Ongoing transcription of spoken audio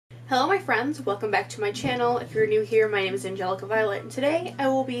Hello my friends, welcome back to my channel. If you're new here, my name is Angelica Violet, and today I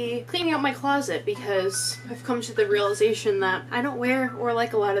will be cleaning out my closet because I've come to the realization that I don't wear or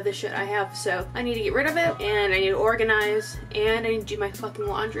like a lot of the shit I have, so I need to get rid of it, and I need to organize, and I need to do my fucking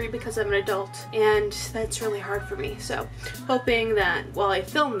laundry because I'm an adult, and that's really hard for me. So hoping that while I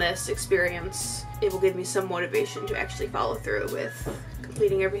film this experience, it will give me some motivation to actually follow through with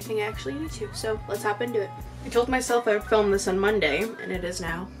completing everything I actually need to. So let's hop into it. I told myself I would film this on Monday, and it is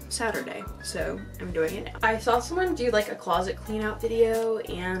now Saturday, so I'm doing it now. I saw someone do like a closet clean out video,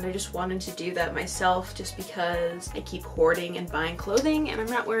 and I just wanted to do that myself just because I keep hoarding and buying clothing and I'm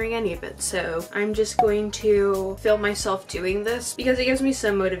not wearing any of it. So I'm just going to film myself doing this because it gives me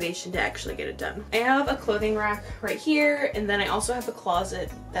some motivation to actually get it done. I have a clothing rack right here, and then I also have a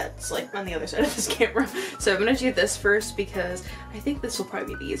closet that's like on the other side of this camera. So I'm gonna do this first because I think this will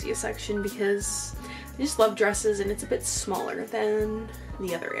probably be the easiest section because I just love dresses and it's a bit smaller than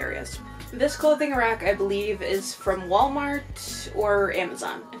the other areas. This clothing rack, I believe, is from Walmart or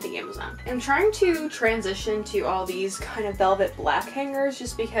Amazon. I think Amazon. I'm trying to transition to all these kind of velvet black hangers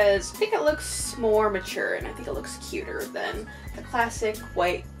just because I think it looks more mature and I think it looks cuter than the classic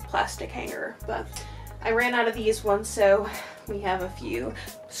white plastic hanger. But I ran out of these ones, so we have a few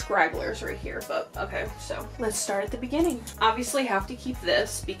scragglers right here. But okay, so let's start at the beginning. Obviously have to keep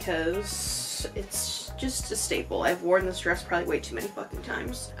this because it's just a staple. I've worn this dress probably way too many fucking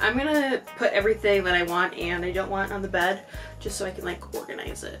times. I'm gonna put everything that I want and I don't want on the bed just so I can like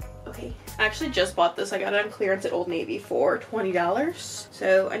organize it. Okay. I actually just bought this. I got it on clearance at Old Navy for $20.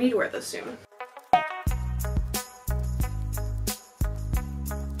 So I need to wear this soon.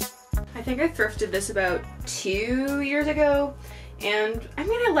 I think I thrifted this about 2 years ago, and I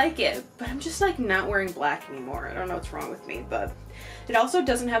mean, I like it, but I'm just like not wearing black anymore. I don't know what's wrong with me, but it also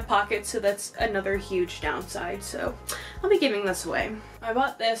doesn't have pockets, so that's another huge downside, so I'll be giving this away. I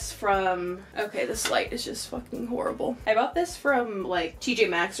bought this from, okay, this light is just fucking horrible. I bought this from like TJ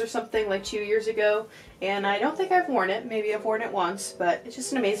Maxx or something like 2 years ago, and I don't think I've worn it. Maybe I've worn it once, but it's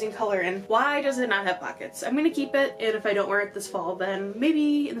just an amazing color, and why does it not have pockets? I'm gonna keep it, and if I don't wear it this fall, then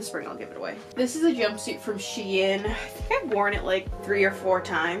maybe in the spring I'll give it away. This is a jumpsuit from Shein. I think I've worn it like 3 or 4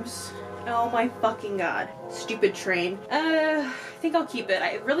 times. Oh my fucking god. Stupid train. I think I'll keep it.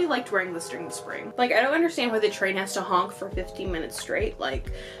 I really liked wearing this during the spring. Like, I don't understand why the train has to honk for 15 minutes straight.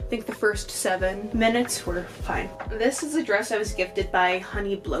 Like, I think the first 7 minutes were fine. This is a dress I was gifted by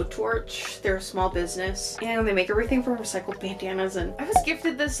Honey Blowtorch. They're a small business, and they make everything from recycled bandanas, and I was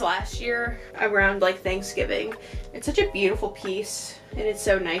gifted this last year around like Thanksgiving. It's such a beautiful piece, and it's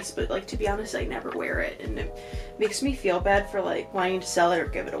so nice, but like, to be honest, I never wear it, and it makes me feel bad for like wanting to sell it or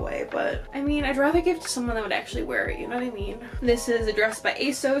give it away. But I mean, I'd rather give it to someone that would actually wear it, you know what I mean? This is a dress by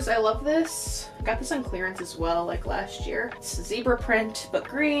ASOS. I love this. I got this on clearance as well, like last year. It's a zebra print, but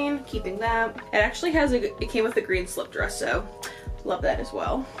green, keeping that. It actually has it came with a green slip dress, so love that as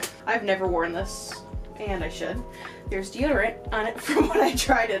well. I've never worn this, and I should. There's deodorant on it from when I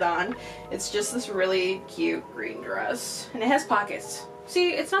tried it on. It's just this really cute green dress, and it has pockets.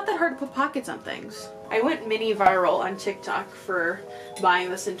 See, it's not that hard to put pockets on things. I went mini viral on TikTok for buying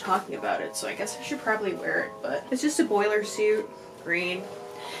this and talking about it, so I guess I should probably wear it, but it's just a boiler suit, green.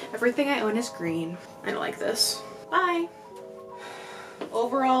 Everything I own is green. I don't like this. Bye.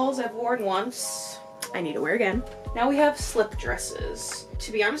 Overalls I've worn once. I need to wear again. Now we have slip dresses.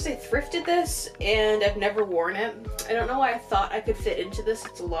 To be honest, I thrifted this and I've never worn it. I don't know why I thought I could fit into this.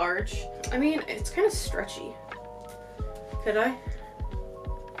 It's a large. I mean, it's kind of stretchy. Could I?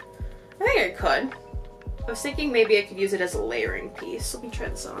 I think I could. I was thinking maybe I could use it as a layering piece. Let me try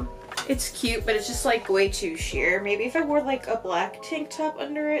this on. It's cute, but it's just like way too sheer. Maybe if I wore like a black tank top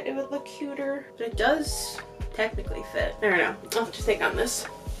under it, it would look cuter. But it does technically fit. I don't know. I'll have to think on this.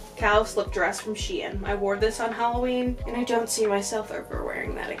 Cow slip dress from Shein. I wore this on Halloween, and I don't see myself ever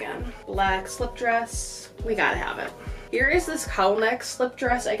wearing that again. Black slip dress. We gotta have it. Here is this cowl neck slip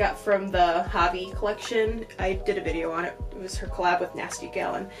dress I got from the Hobby collection. I did a video on it. It was her collab with Nasty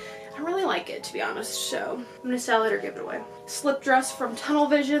Gal, and I really like it, to be honest, so I'm gonna sell it or give it away. Slip dress from Tunnel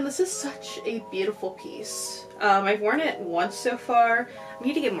Vision. This is such a beautiful piece. I've worn it once so far. I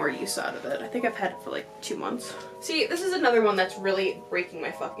need to get more use out of it. I think I've had it for like 2 months. See, this is another one that's really breaking my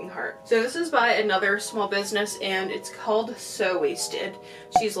fucking heart. So this is by another small business, and it's called So Wasted.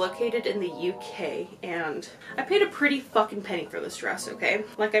 She's located in the UK, and I paid a pretty fucking penny for this dress, okay?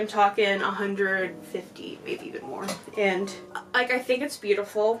 Like, I'm talking 150, maybe even more. And like, I think it's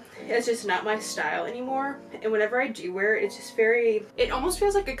beautiful. It's just not my style anymore. And whenever I do wear it, it's just very, it almost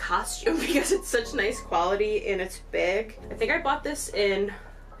feels like a costume because it's such nice quality and it's big. I think I bought this in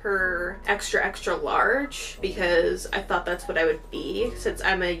her extra large because I thought that's what I would be since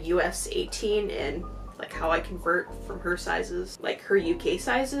I'm a US 18 and like how I convert from her sizes, like her UK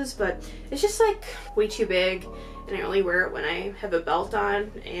sizes, but it's just like way too big and I only wear it when I have a belt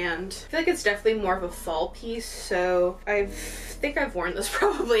on, and I feel like it's definitely more of a fall piece, so I think I've worn this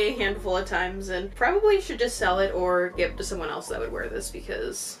probably a handful of times and probably should just sell it or give it to someone else that would wear this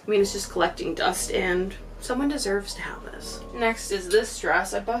because, I mean, it's just collecting dust and someone deserves to have this. Next is this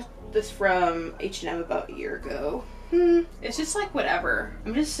dress. I bought this from H&M about a year ago. It's just like whatever.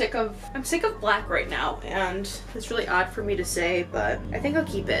 I'm sick of black right now, and it's really odd for me to say, but I think I'll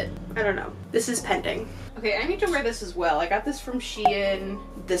keep it. I don't know. This is pending. Okay, I need to wear this as well. I got this from Shein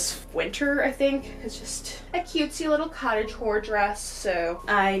this winter, I think. It's just a cutesy little cottagecore dress, so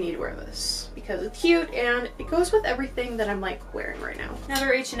I need to wear this because it's cute and it goes with everything that I'm like wearing right now.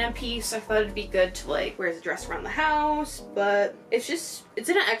 Another H&M piece. I thought it'd be good to like wear as a dress around the house, but it's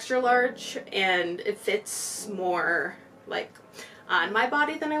in an extra large and it fits more like on my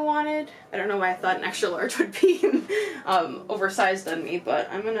body than I wanted. I don't know why I thought an extra large would be oversized on me,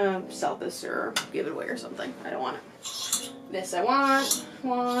 but I'm gonna sell this or give it away or something. I don't want it. This I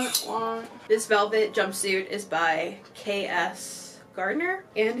want. This velvet jumpsuit is by KS Gardner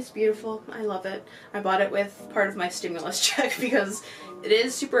and it's beautiful. I love it. I bought it with part of my stimulus check because it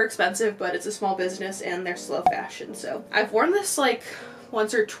is super expensive, but it's a small business and they're slow fashion. So I've worn this like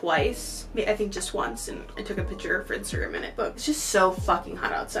once or twice, I think just once, and I took a picture for Instagram in it, but it's just so fucking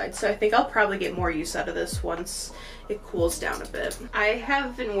hot outside, so I think I'll probably get more use out of this once it cools down a bit. I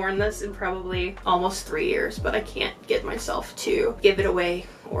haven't worn this in probably almost 3 years, but I can't get myself to give it away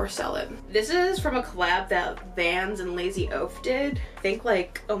or sell it. This is from a collab that Vans and Lazy Oaf did, I think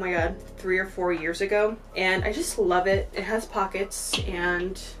like, oh my god, 3 or 4 years ago, and I just love it. It has pockets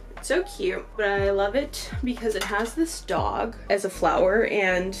and so cute, but I love it because it has this dog as a flower,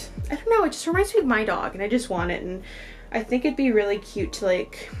 and I don't know, it just reminds me of my dog and I just want it, and I think it'd be really cute to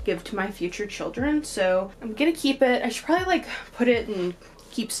like give to my future children, so I'm gonna keep it. I should probably like put it in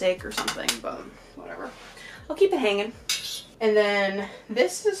keepsake or something, but whatever. I'll keep it hanging. And then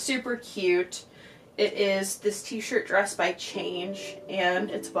this is super cute. It is this t-shirt dress by Change,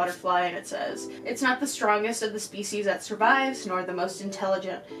 and it's a butterfly, and it says, "It's not the strongest of the species that survives, nor the most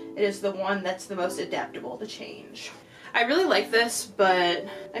intelligent. It is the one that's the most adaptable to change." I really like this, but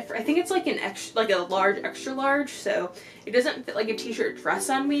I think it's like a large, extra large, so it doesn't fit like a t-shirt dress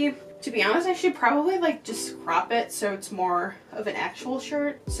on me. To be honest, I should probably like just crop it so it's more of an actual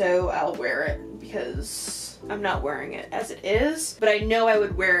shirt, so I'll wear it because I'm not wearing it as it is, but I know I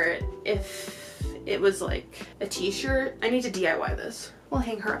would wear it if it was like a t-shirt. I need to DIY this. We'll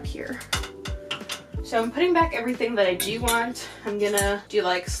hang her up here. So I'm putting back everything that I do want. I'm gonna do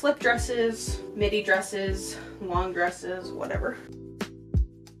like slip dresses, midi dresses, long dresses, whatever.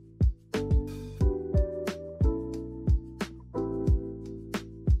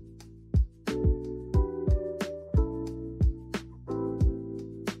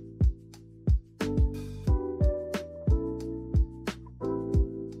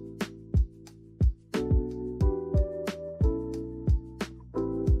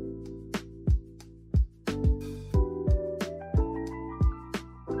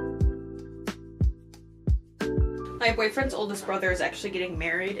 My boyfriend's oldest brother is actually getting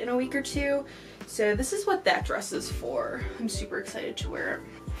married in a week or two, so this is what that dress is for. I'm super excited to wear it.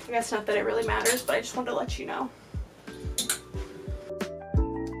 I guess not that it really matters, but I just wanted to let you know.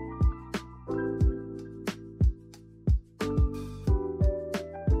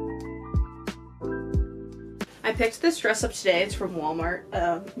 I picked this dress up today. It's from Walmart.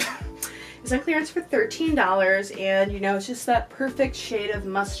 It's on clearance for $13, and you know, it's just that perfect shade of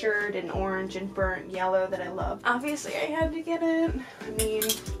mustard and orange and burnt yellow that I love. Obviously I had to get it. I mean,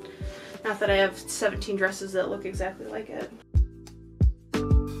 not that I have 17 dresses that look exactly like it.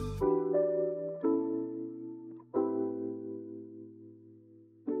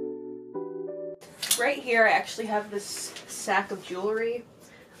 Right here I actually have this sack of jewelry.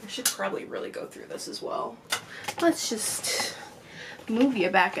 I should probably really go through this as well. Let's just move you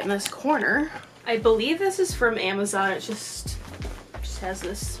back in this corner. I believe this is from Amazon. It just has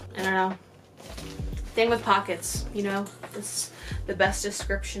this, I don't know, thing with pockets, you know. This the best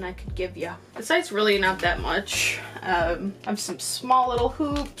description I could give you. The site's really not that much. I have some small little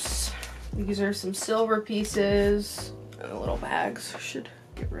hoops. These are some silver pieces and the little bags. I should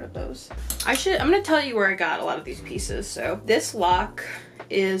get rid of those. I'm gonna tell you where I got a lot of these pieces. So this lock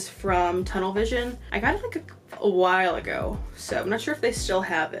is from Tunnel Vision. I got it like a while ago, so I'm not sure if they still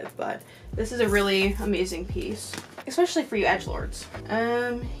have it, but this is a really amazing piece, especially for you edgelords.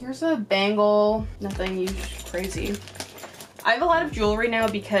 Here's a bangle, nothing crazy. I have a lot of jewelry now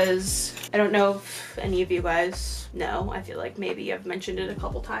because I don't know if any of you guys know. I feel like maybe I've mentioned it a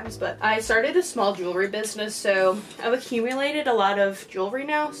couple times, but I started a small jewelry business, so I've accumulated a lot of jewelry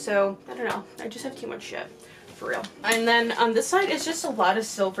now, so I don't know. I just have too much shit. For real. And then on this side is just a lot of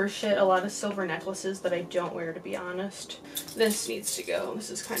silver shit, a lot of silver necklaces that I don't wear, to be honest. This needs to go. This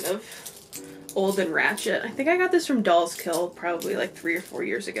is kind of old and ratchet. I think I got this from Doll's Kill probably like 3 or 4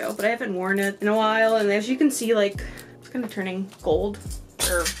 years ago, but I haven't worn it in a while, and as you can see, like, it's kind of turning gold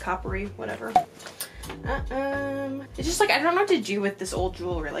or coppery, whatever. It's just like, I don't know what to do with this old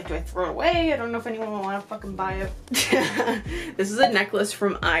jewelry. Like, do I throw it away? I don't know if anyone will want to fucking buy it. This is a necklace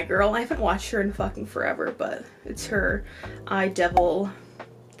from iGirl. I haven't watched her in fucking forever, but it's her eye devil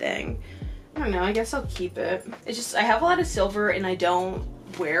thing. I don't know, I guess I'll keep it. It's just, I have a lot of silver and I don't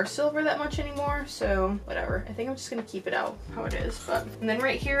wear silver that much anymore, so whatever. I think I'm just gonna keep it out how it is. But and then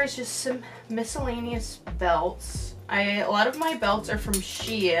right here is just some miscellaneous belts. A lot of my belts are from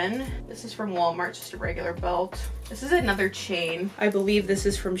Shein. This is from Walmart, just a regular belt. This is another chain. I believe this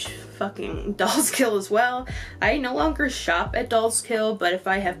is from fucking Doll's Kill as well. I no longer shop at Doll's Kill, but if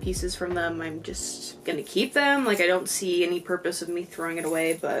I have pieces from them, I'm just gonna keep them. Like, I don't see any purpose of me throwing it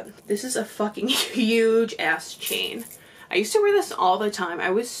away, but this is a fucking huge ass chain. I used to wear this all the time.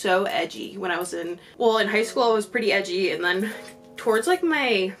 I was so edgy when I was in high school. I was pretty edgy, and then towards like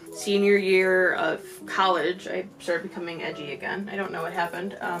my senior year of college, I started becoming edgy again. I don't know what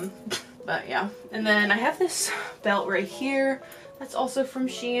happened, but yeah. And then I have this belt right here. That's also from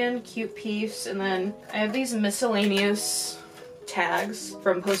Shein, cute piece. And then I have these miscellaneous tags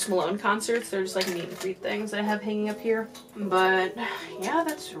from Post Malone concerts. They're just like meet and greet things that I have hanging up here. But yeah,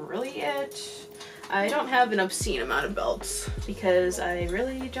 that's really it. I don't have an obscene amount of belts because I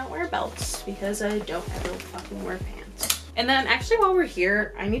really don't wear belts because I don't ever fucking wear pants. And then actually while we're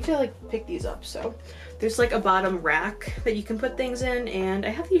here, I need to like pick these up. So there's like a bottom rack that you can put things in, and I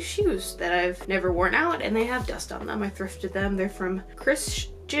have these shoes that I've never worn out and they have dust on them. I thrifted them. They're from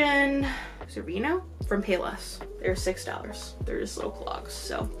Christian Servino from Payless. They're $6. They're just little clogs.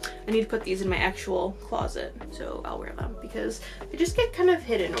 So I need to put these in my actual closet, so I'll wear them because they just get kind of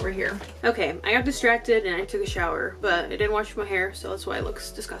hidden over here. Okay, I got distracted and I took a shower, but I didn't wash my hair, so that's why it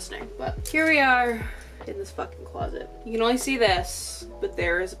looks disgusting. But here we are in this fucking closet. You can only see this, but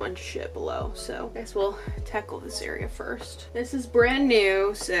there is a bunch of shit below, so I guess we'll tackle this area first. This is brand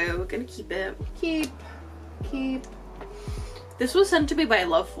new, so we're gonna keep it. Keep. This was sent to me by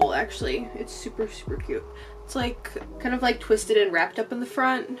LoveFool, actually. It's super, super cute. It's like, kind of like twisted and wrapped up in the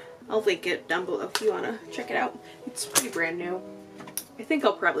front. I'll link it down below if you wanna check it out. It's pretty brand new. I think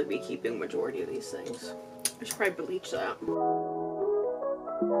I'll probably be keeping majority of these things. I should probably bleach that.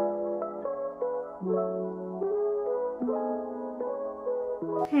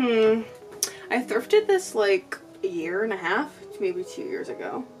 I thrifted this like a year and a half, maybe 2 years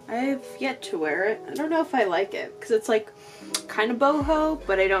ago. I've yet to wear it. I don't know if I like it because it's like kind of boho,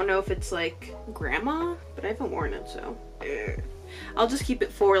 but I don't know if it's like grandma, but I haven't worn it, so I'll just keep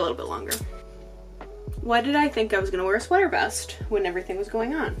it for a little bit longer. Why did I think I was gonna wear a sweater vest when everything was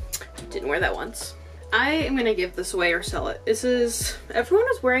going on? Didn't wear that once. I am gonna give this away or sell it. This is, everyone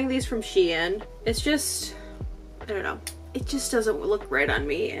is wearing these from Shein. It's just, I don't know. It just doesn't look right on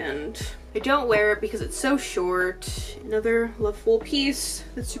me, and I don't wear it because it's so short. Another LoveFool piece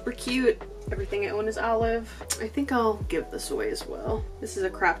that's super cute. Everything I own is olive. I think I'll give this away as well. This is a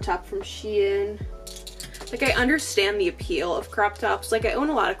crop top from Shein. Like, I understand the appeal of crop tops. Like, I own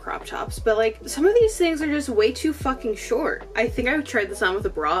a lot of crop tops, but like some of these things are just way too fucking short. I think I tried this on with a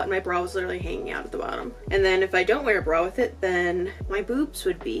bra and my bra was literally hanging out at the bottom. And then if I don't wear a bra with it, then my boobs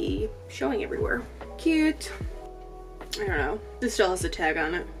would be showing everywhere. Cute. I don't know. This still has a tag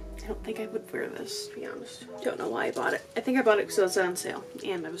on it. I don't think I would wear this, to be honest. Don't know why I bought it. I think I bought it because it was on sale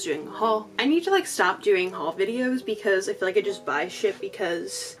and I was doing a haul. I need to like stop doing haul videos because I feel like I just buy shit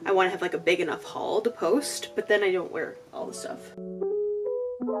because I want to have like a big enough haul to post, but then I don't wear all the stuff.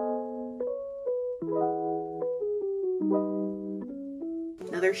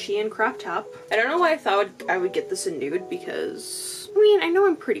 Another Shein crop top. I don't know why I thought I would get this in nude because, I mean, I know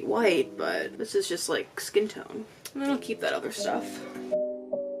I'm pretty white, but this is just like skin tone. And then I'll keep that other stuff.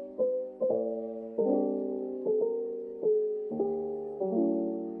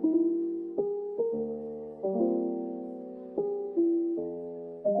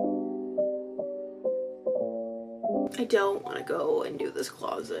 I don't want to go and do this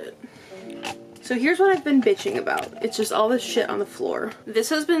closet. So here's what I've been bitching about. It's just all this shit on the floor. This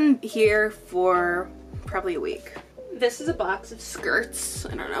has been here for probably a week. This is a box of skirts.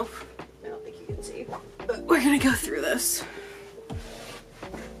 I don't know. I don't think you can see. But we're gonna go through this.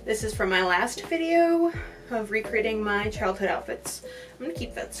 This is from my last video. of recreating my childhood outfits. I'm gonna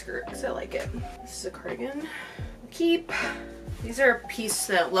keep that skirt because I like it. This is a cardigan. Keep. These are a piece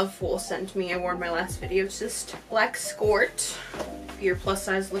that LoveFool sent me. I wore in my last video. It's just black Skort. If you're plus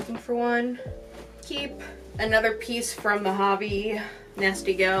size looking for one. Keep. Another piece from the Hobby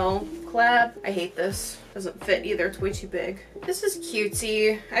Nasty Gal collab. I hate this. Doesn't fit either. It's way too big. This is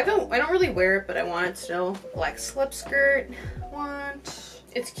cutesy. I don't really wear it, but I want it still. Black slip skirt. Want.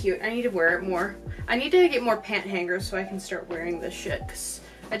 It's cute. I need to wear it more. I need to get more pant hangers so I can start wearing this shit, because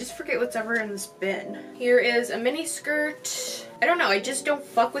I just forget what's ever in this bin. Here is a mini skirt. I don't know. I just don't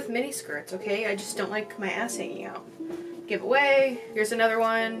fuck with mini skirts, okay? I just don't like my ass hanging out. Give away. Here's another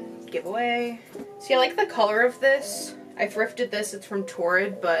one. Give away. See, I like the color of this. I thrifted this. It's from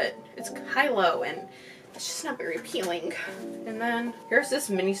Torrid, but it's high-low and it's just not very appealing. And then here's this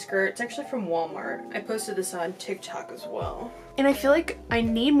mini skirt. It's actually from Walmart. I posted this on TikTok as well. And I feel like I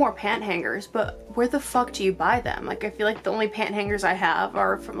need more pant hangers, but where the fuck do you buy them? Like, I feel like the only pant hangers I have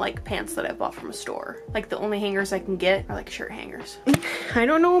are from like pants that I bought from a store. Like, the only hangers I can get are like shirt hangers. I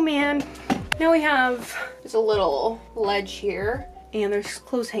don't know, man. Now we have, there's a little ledge here and there's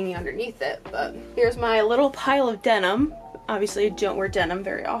clothes hanging underneath it, but here's my little pile of denim. Obviously I don't wear denim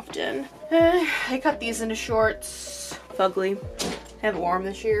very often. I cut these into shorts. Fugly. I haven't worn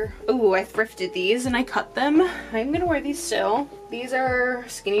them this year. Ooh, I thrifted these and I cut them. I'm gonna wear these still. These are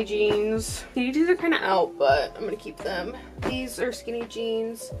skinny jeans. Skinny jeans are kind of out, but I'm gonna keep them. These are skinny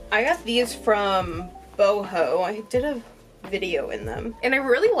jeans. I got these from Boho. I did a video in them and I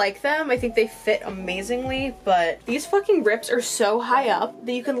really like them. I think they fit amazingly, but these fucking rips are so high up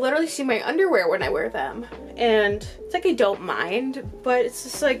that you can literally see my underwear when I wear them, and it's like I don't mind, but it's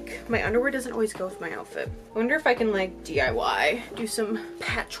just like my underwear doesn't always go with my outfit. I wonder if I can like DIY, do some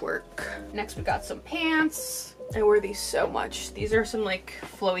patchwork. Next we got some pants. I wear these so much. These are some like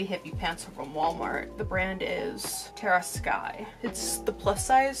flowy hippie pants from Walmart. The brand is Terra Sky. It's the plus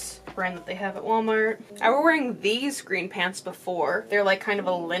size brand that they have at Walmart. I was wearing these green pants before. They're like kind of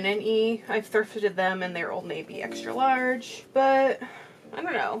a linen-y. I've thrifted them and they're Old Navy extra large, but I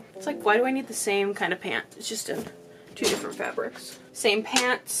don't know. It's like, why do I need the same kind of pant? It's just in two different fabrics. Same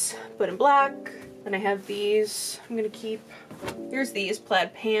pants, but in black. Then I have these I'm gonna keep. Here's these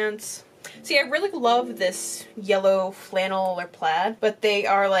plaid pants. See, I really love this yellow flannel or plaid, but they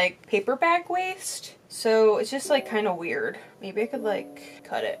are like paper bag waist, so it's just like kind of weird. Maybe I could like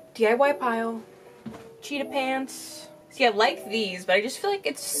cut it. DIY pile. Cheetah pants. See, I like these, but I just feel like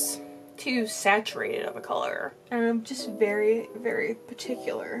it's too saturated of a color. And I'm just very, very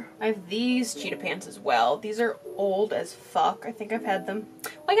particular. I have these cheetah pants as well. These are old as fuck. I think I've had them,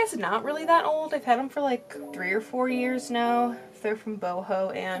 well, I guess not really that old. I've had them for like 3 or 4 years now. They're from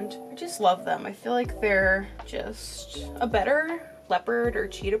Boho and I just love them. I feel like they're just a better leopard or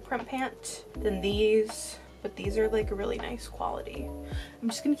cheetah print pant than these, but these are like a really nice quality. I'm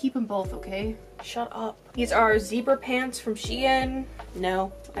just gonna keep them both, okay? Shut up. These are zebra pants from Shein.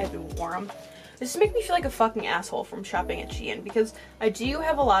 No, I haven't worn them. This makes me feel like a fucking asshole from shopping at Shein, because I do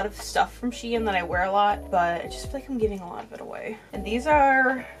have a lot of stuff from Shein that I wear a lot, but I just feel like I'm giving a lot of it away. And these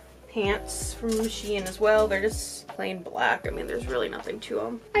are pants from Shein as well. They're just plain black. I mean, there's really nothing to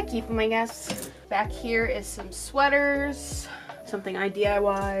them. I keep them, I guess. Back here is some sweaters, something I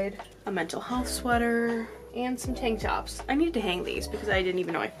DIY'd, a mental health sweater, and some tank tops. I need to hang these because I didn't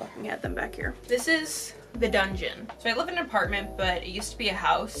even know I fucking had them back here. This is the dungeon. So I live in an apartment, but it used to be a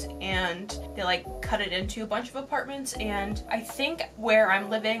house and they like cut it into a bunch of apartments, and I think where I'm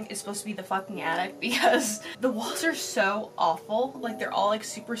living is supposed to be the fucking attic because the walls are so awful. Like, they're all like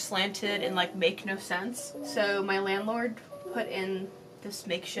super slanted and like make no sense. So my landlord put in this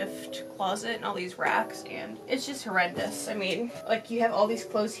makeshift closet and all these racks, and it's just horrendous. I mean, like, you have all these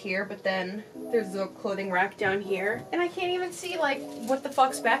clothes here, but then there's a clothing rack down here, and I can't even see like what the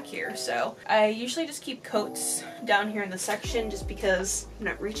fuck's back here. So I usually just keep coats down here in the section just because I'm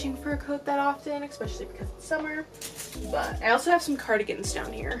not reaching for a coat that often, especially because it's summer. But I also have some cardigans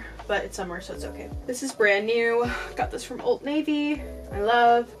down here, but it's summer, so it's okay. This is brand new. Got this from Old Navy. I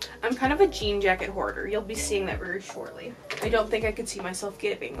love. I'm kind of a jean jacket hoarder. You'll be seeing that very shortly. I don't think I could see myself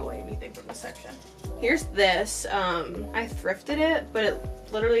giving away anything from this section. Here's this. I thrifted it, but it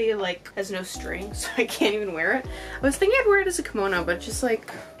literally like has no string, so I can't even wear it. I was thinking I'd wear it as a kimono, but it's just like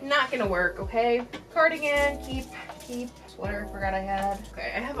not gonna work, okay? Cardigan, keep. Sweater, forgot I had.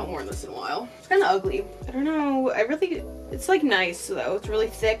 Okay, I haven't worn this in a while. It's kind of ugly. I don't know, it's like nice though. It's really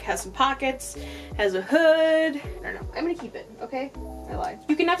thick, has some pockets, has a hood. I don't know, I'm gonna keep it, okay? I lied.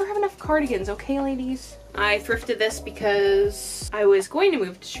 You can never have enough cardigans, okay ladies? I thrifted this because I was going to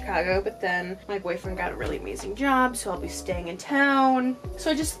move to Chicago, but then my boyfriend got a really amazing job, so I'll be staying in town.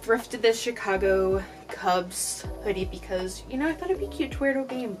 So I just thrifted this Chicago Cubs hoodie because, you know, I thought it'd be cute to wear to a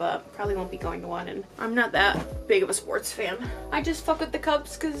game, but probably won't be going to one, and I'm not that big of a sports fan. I just fuck with the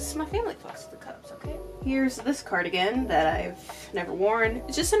Cubs because my family fucks with the Cubs, okay? Here's this cardigan that I've never worn.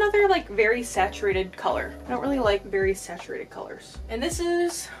 It's just another like very saturated color. I don't really like very saturated colors. And this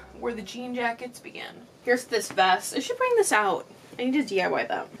is where the jean jackets begin. Here's this vest. I should bring this out. I need to DIY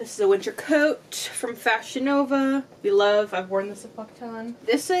that. This is a winter coat from Fashion Nova. I've worn this a fuck ton.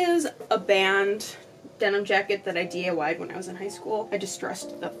 This is a band denim jacket that I DIY'd when I was in high school. I just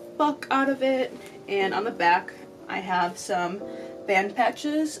dressed the fuck out of it. And on the back, I have some band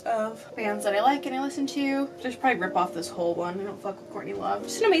patches of bands that I like and I listen to. I should probably rip off this whole one. I don't fuck with Courtney Love.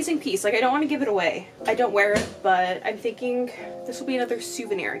 Just an amazing piece. Like, I don't want to give it away. I don't wear it, but I'm thinking this will be another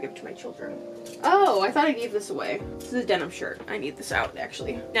souvenir I give to my children. Oh, I thought I gave this away. This is a denim shirt. I need this out,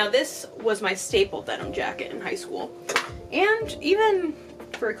 actually. Now, this was my staple denim jacket in high school. And even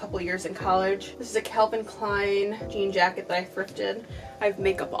for a couple years in college. This is a Calvin Klein jean jacket that I thrifted. I have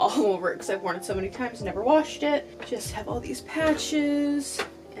makeup all over it because I've worn it so many times, never washed it. Just have all these patches.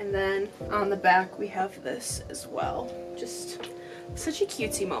 And then on the back we have this as well. Just such a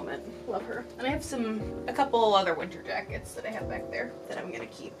cutesy moment. Love her. And I have a couple other winter jackets that I have back there that I'm gonna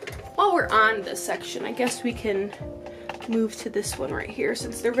keep. While we're on this section, I guess we can move to this one right here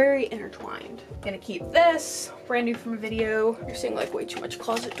since they're very intertwined. Gonna keep this, brand new from a video. You're seeing like way too much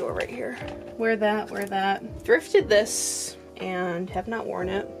closet door right here. Wear that, wear that. Thrifted this and have not worn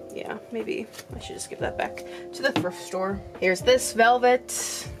it. Yeah, maybe I should just give that back to the thrift store. Here's this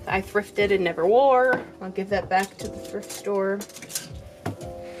velvet I thrifted and never wore. I'll give that back to the thrift store.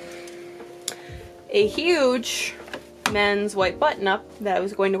 A huge men's white button-up that I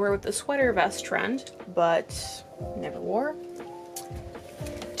was going to wear with the sweater vest trend, but never wore.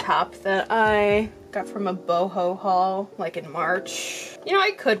 Top that I got from a boho haul like in March. You know,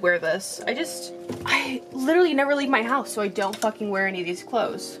 I could wear this. I literally never leave my house, so I don't fucking wear any of these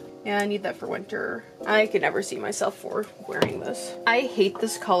clothes. Yeah, I need that for winter. I could never see myself wearing this. I hate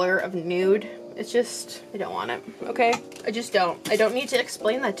this color of nude. It's just, I don't want it, okay? I just don't. I don't need to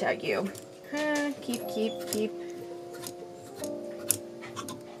explain that to you. Keep.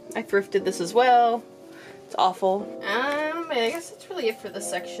 I thrifted this as well. It's awful. I guess that's really it for this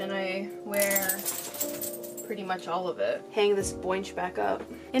section. I wear pretty much all of it. Hang this boinch back up.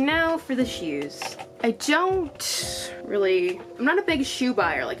 And now for the shoes. I'm not a big shoe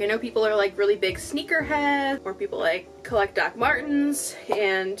buyer. Like, I know people are like really big sneakerheads, or people like collect Doc Martens,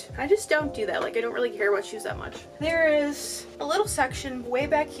 and I just don't do that. Like, I don't really care about shoes that much. There is a little section way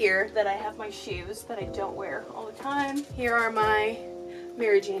back here that I have my shoes that I don't wear all the time. Here are my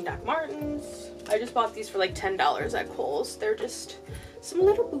Mary Jane Doc Martens. I just bought these for like $10 at Kohl's. They're just some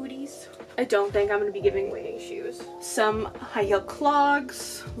little booties. I don't think I'm gonna be giving away any shoes. Some high heel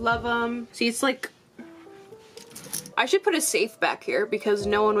clogs, love them. See, it's like, I should put a safe back here because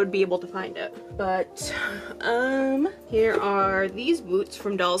no one would be able to find it. But, here are these boots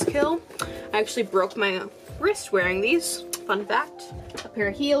from Dolls Kill. I actually broke my wrist wearing these, fun fact. A pair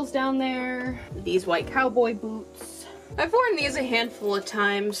of heels down there, these white cowboy boots. I've worn these a handful of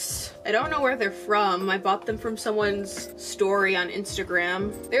times. I don't know where they're from. I bought them from someone's story on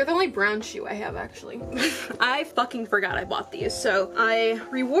Instagram. They're the only brown shoe I have, actually. I fucking forgot I bought these. So I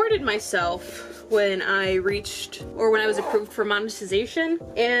rewarded myself when I was approved for monetization,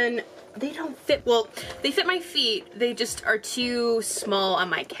 and they don't fit, well, they fit my feet. They just are too small on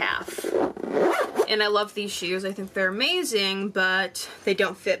my calf. And I love these shoes. I think they're amazing, but they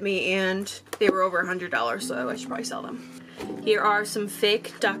don't fit me, and they were over $100, so I should probably sell them. Here are some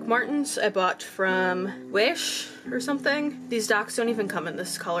fake Doc Martens I bought from Wish or something. These Docs don't even come in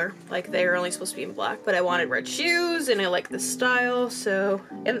this color. Like, they're only supposed to be in black, but I wanted red shoes and I like this style, so,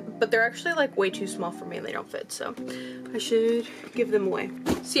 but they're actually like way too small for me and they don't fit, so I should give them away.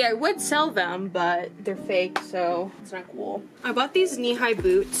 See, I would sell them, but they're fake, so it's not cool. I bought these knee-high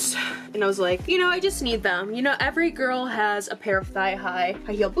boots and I was like, you know, I just need them. You know, every girl has a pair of thigh-high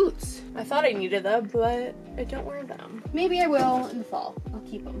high-heel boots. I thought I needed them, but I don't wear them. Maybe I will in the fall. I'll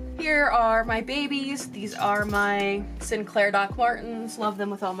keep them. Here are my babies. These are my Sinclair Doc Martens. Love them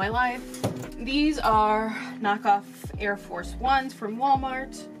with all my life. These are knockoff Air Force Ones from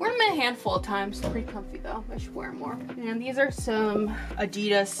Walmart. Wear them a handful of times. Pretty comfy though. I should wear them more. And these are some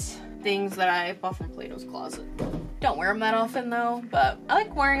Adidas things that I bought from Plato's Closet. Don't wear them that often though, but I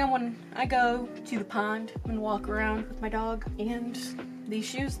like wearing them when I go to the pond and walk around with my dog. And these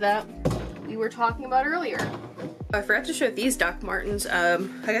shoes that we were talking about earlier. I forgot to show these Doc Martens. I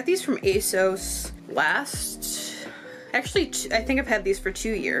got these from ASOS. last. Actually, I think I've had these for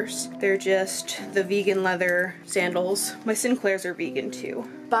 2 years. They're just the vegan leather sandals. My Sinclairs are vegan too.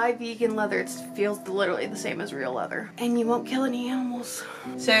 Buy vegan leather, it feels literally the same as real leather. And you won't kill any animals.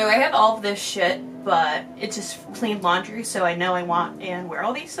 So I have all of this shit, but it's just clean laundry, so I know I want and wear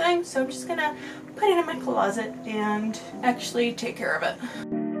all these things. So I'm just gonna put it in my closet and actually take care of it.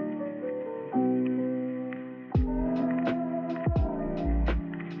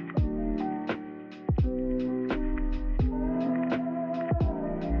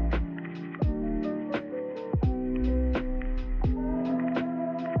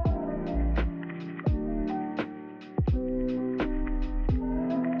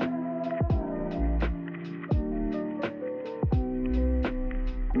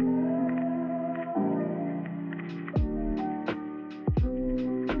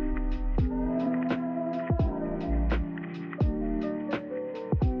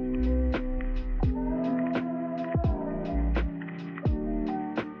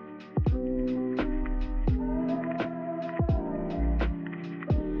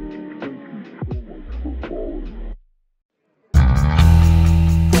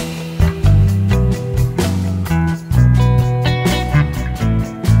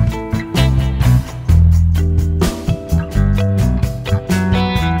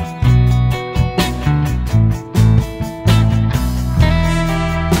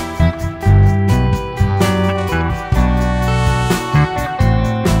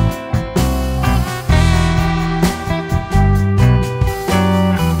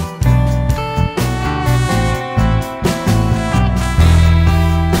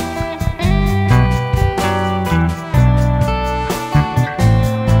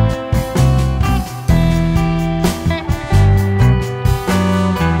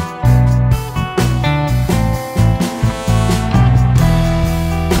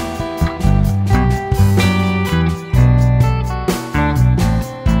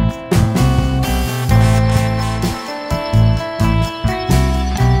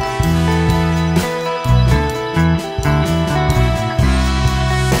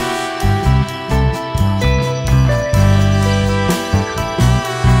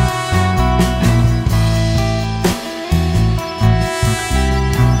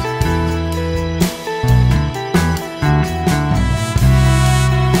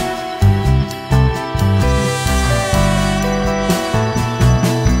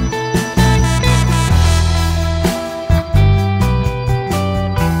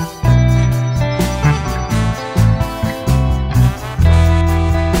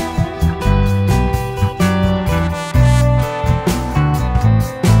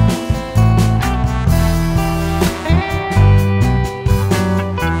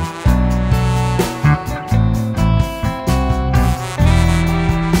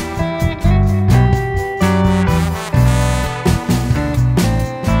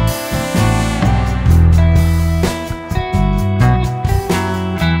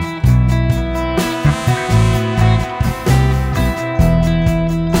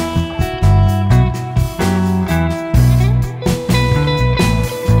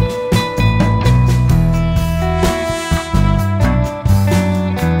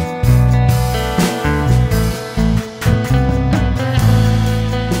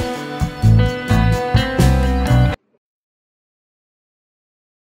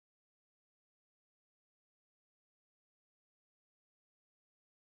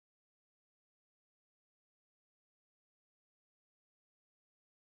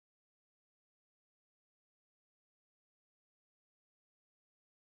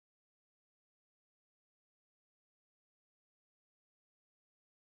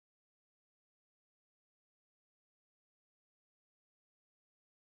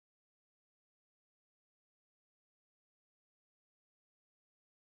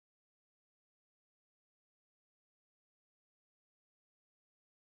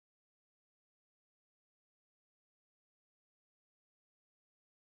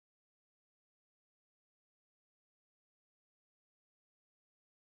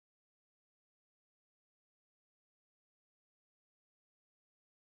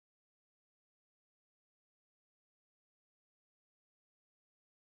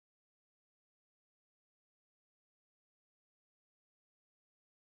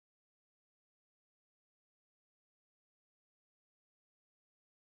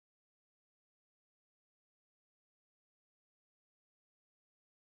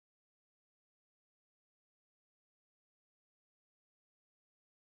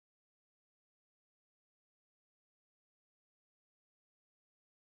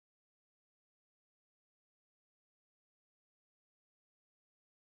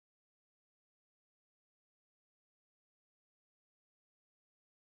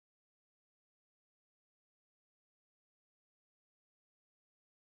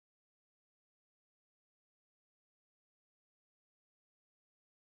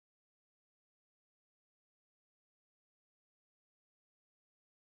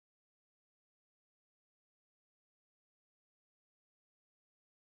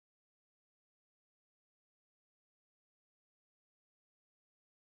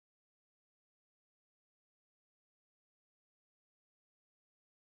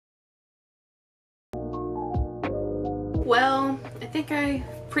 Well, I think I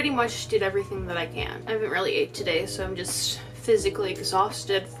pretty much did everything that I can. I haven't really ate today, so I'm just physically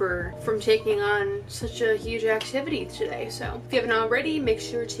exhausted from taking on such a huge activity today. So if you haven't already, make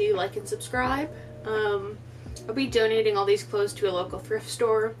sure to like and subscribe. I'll be donating all these clothes to a local thrift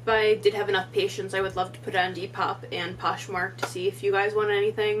store. If I did have enough patience, I would love to put it on Depop and Poshmark to see if you guys want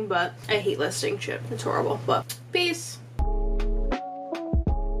anything, but I hate listing shit. It's horrible, but peace!